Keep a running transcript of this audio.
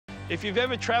If you've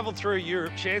ever travelled through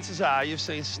Europe, chances are you've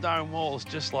seen stone walls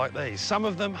just like these, some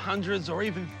of them hundreds or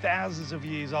even thousands of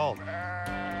years old.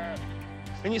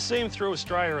 And you see them through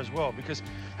Australia as well, because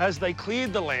as they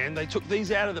cleared the land, they took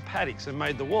these out of the paddocks and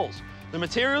made the walls. The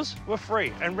materials were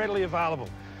free and readily available.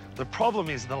 The problem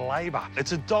is the labour.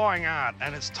 It's a dying art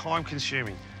and it's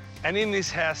time-consuming. And in this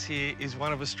house here is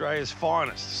one of Australia's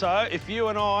finest. So if you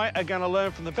and I are going to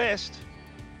learn from the best,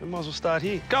 we might as well start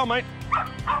here. Go on, mate.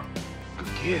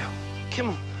 Good girl.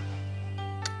 Come on.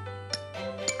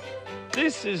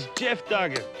 This is Jeff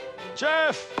Duggan.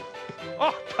 Jeff!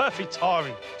 Oh, perfect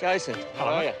timing. Jason, how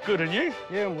are you? Good, and you?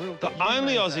 Yeah, I'm real good. The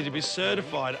only Aussie to be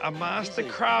certified a master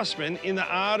craftsman in the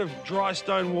art of dry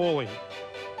stone walling.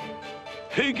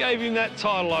 Who gave him that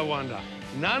title, I wonder?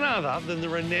 None other than the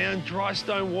renowned Dry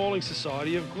Stone Walling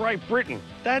Society of Great Britain.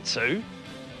 That's who.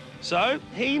 So,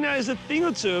 he knows a thing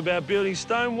or two about building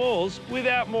stone walls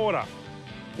without mortar.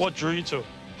 What drew you to it?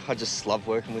 I just love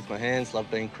working with my hands, love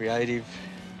being creative.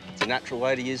 It's a natural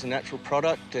way to use a natural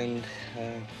product and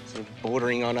sort of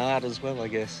bordering on art as well, I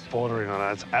guess. Bordering on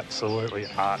art, it's absolutely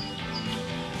art.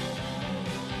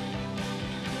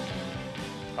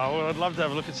 Oh, well, I'd love to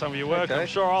have a look at some of your work. Okay. I'm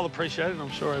sure I'll appreciate it, and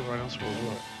I'm sure everyone else will as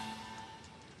well.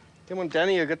 Come on,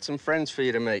 Danny, I've got some friends for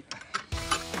you to meet.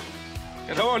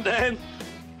 Come on, Dan.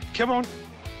 Come on.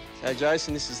 So,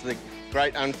 Jason, this is the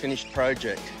great unfinished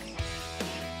project.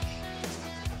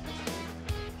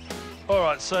 All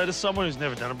right, so to someone who's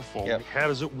never done it before, Yep. how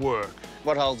does it work?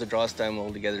 What holds a dry stone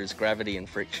wall together is gravity and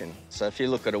friction. So if you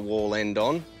look at a wall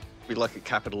end-on, it'd be like a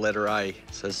capital letter A.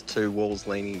 So there's two walls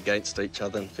leaning against each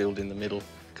other and filled in the middle.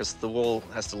 Because the wall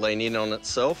has to lean in on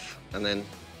itself, and then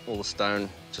all the stone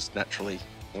just naturally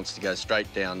wants to go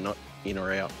straight down, not in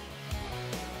or out.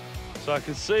 So I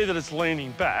can see that it's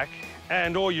leaning back,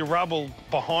 and all your rubble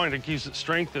behind it gives it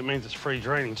strength. It means it's free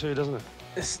draining too, doesn't it?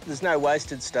 There's no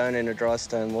wasted stone in a dry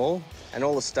stone wall, and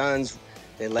all the stones,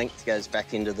 their length goes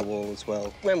back into the wall as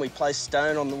well. When we place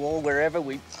stone on the wall, wherever,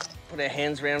 we put our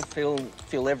hands around,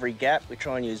 fill every gap. We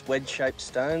try and use wedge-shaped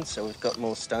stones, so we've got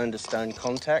more stone-to-stone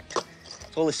contact.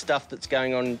 It's all this stuff that's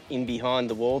going on in behind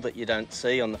the wall that you don't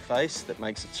see on the face that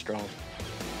makes it strong.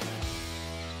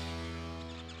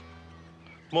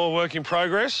 More work in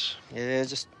progress. Yeah,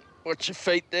 just watch your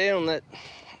feet there on that.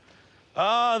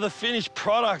 Ah, the finished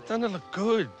product. Doesn't it look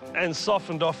good? And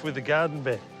softened off with the garden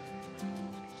bed.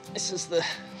 This is the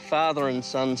father and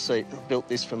son seat. I built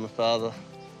this for my father.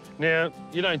 Now,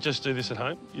 you don't just do this at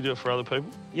home. You do it for other people.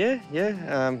 Yeah,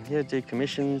 do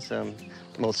commissions,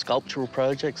 more sculptural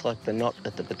projects like the knot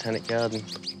at the Botanic Garden.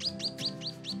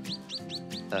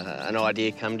 An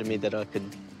idea came to me that I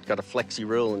got a flexi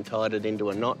rule and tied it into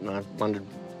a knot, and I wondered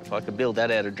if I could build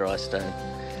that out of dry stone.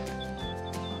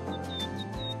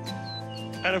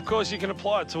 And of course, you can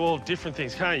apply it to all different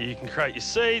things, can't you? You can create your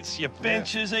seats, your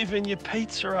benches, even your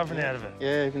pizza oven out of it.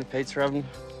 Yeah, even a pizza oven.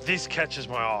 This catches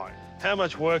my eye. How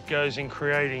much work goes in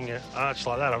creating an arch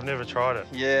like that? I've never tried it.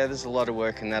 Yeah, there's a lot of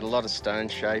work in that, a lot of stone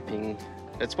shaping.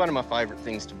 It's one of my favourite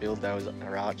things to build, though,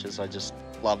 are arches. I just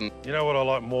love them. You know what I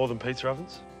like more than pizza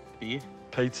ovens? Beer?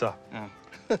 Pizza. Oh.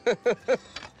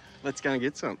 Let's go and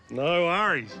get some. No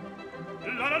worries.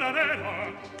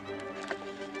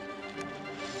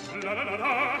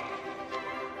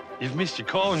 You've missed your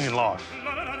calling in life.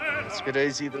 It's a bit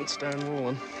easier than stone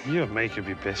walling. You and me could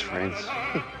be best friends.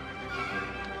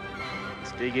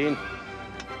 Let's dig in.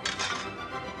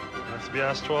 Has to be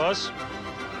asked twice.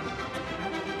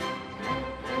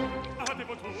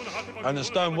 And the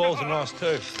stone walls are nice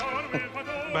too.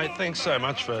 Mate, thanks so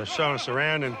much for showing us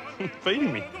around and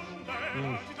feeding me.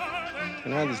 You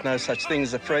know, there's no such thing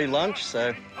as a free lunch,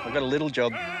 so I've got a little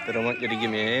job that I want you to give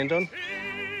me a hand on.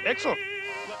 Excellent.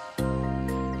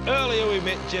 Earlier we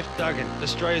met Jeff Duggan,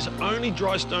 Australia's only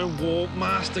dry stone wall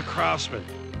master craftsman,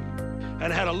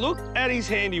 and had a look at his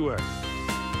handiwork.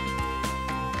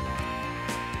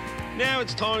 Now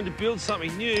it's time to build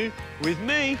something new with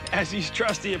me as his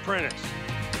trusty apprentice.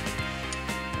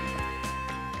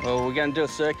 Well, we're going to do a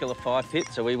circular 5-pit,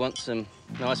 so we want some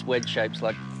nice wedge shapes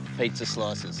like pizza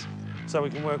slices. So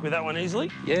we can work with that one easily?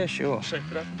 Yeah, sure. Shape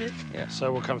it up a bit? Yeah.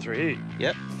 So we'll come through here?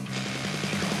 Yep.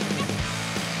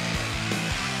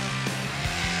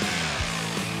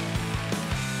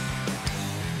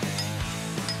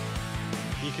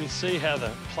 You can see how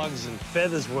the plugs and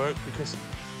feathers work because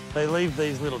they leave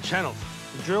these little channels.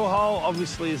 The drill hole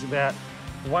obviously is about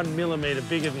 1 millimetre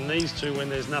bigger than these two when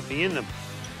there's nothing in them.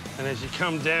 And as you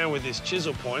come down with this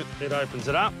chisel point, it opens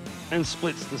it up and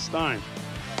splits the stone.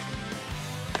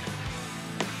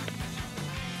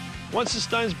 Once the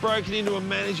stone's broken into a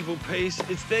manageable piece,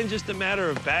 it's then just a matter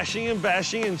of bashing and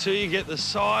bashing until you get the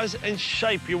size and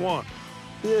shape you want.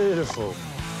 Beautiful.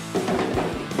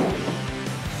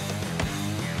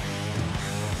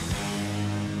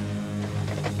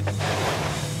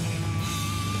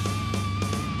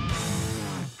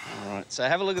 All right, so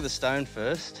have a look at the stone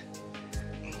first.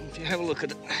 If you have a look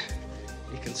at it,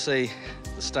 you can see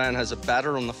the stone has a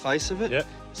batter on the face of it. Yep.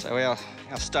 So our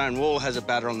stone wall has a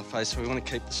batter on the face, so we want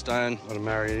to keep the stone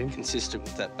marry it in. consistent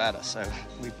with that batter. So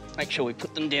we make sure we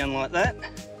put them down like that.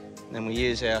 Then we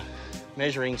use our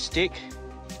measuring stick,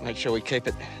 make sure we keep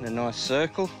it in a nice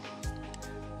circle.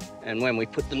 And when we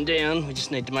put them down, we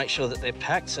just need to make sure that they're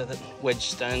packed so that wedge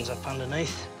stone's up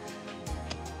underneath.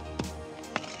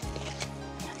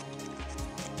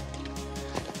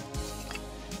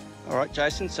 All right,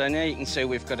 Jason, so now you can see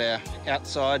we've got our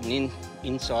outside and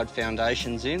inside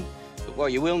foundations in. But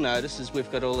what you will notice is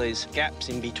we've got all these gaps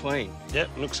in between.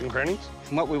 Yep, nooks and crannies.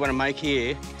 And what we want to make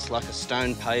here, it's like a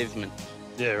stone pavement.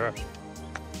 Yeah, right.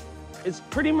 It's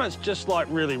pretty much just like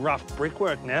really rough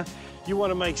brickwork now. You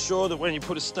want to make sure that when you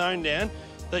put a stone down,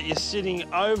 that you're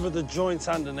sitting over the joints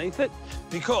underneath it,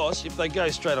 because if they go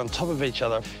straight on top of each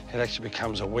other, it actually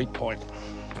becomes a weak point.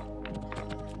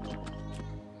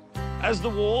 As the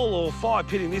wall, or fire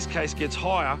pit in this case, gets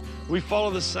higher, we follow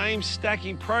the same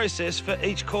stacking process for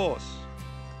each course.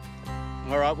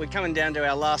 All right, we're coming down to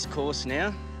our last course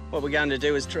now. What we're going to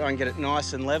do is try and get it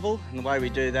nice and level, and the way we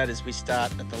do that is we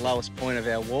start at the lowest point of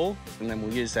our wall, and then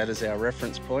we'll use that as our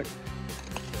reference point.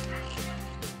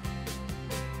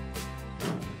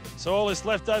 So all this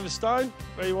leftover stone,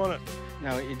 where you want it?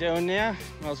 Know what you're doing now?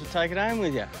 Might as well take it home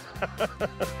with you.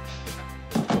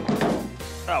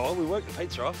 Oh, well, we worked the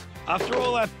pizza off. After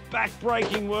all that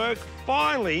back-breaking work,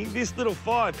 finally, this little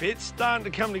fire pit's starting to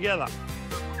come together.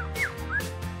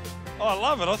 Oh, I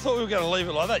love it. I thought we were going to leave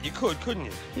it like that. You could, couldn't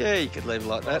you? Yeah, you could leave it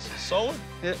like that. Solid?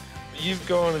 Yeah. You've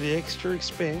gone to the extra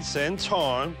expense and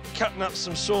time cutting up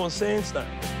some sawn sandstone.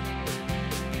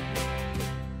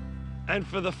 And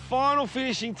for the final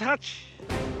finishing touch,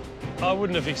 I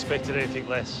wouldn't have expected anything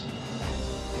less.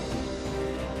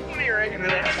 What do you reckon of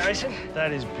that, Jason?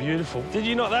 That is beautiful. Did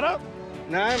you knock that up?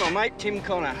 No, my mate Tim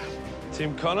Connor.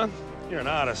 Tim Connor, you're an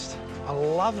artist. I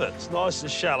love it. It's nice and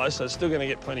shallow, so it's still going to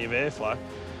get plenty of airflow.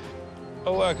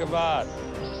 A work of art.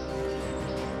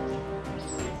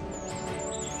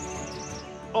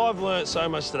 I've learnt so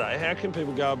much today. How can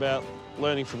people go about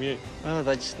learning from you? Well,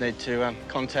 they just need to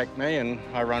contact me, and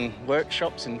I run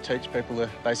workshops and teach people the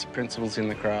basic principles in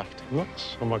the craft.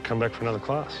 Nice. I might come back for another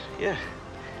class. Yeah.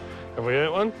 Have we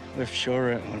earned one? We've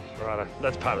sure earned one. Righto,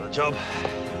 that's part of the job.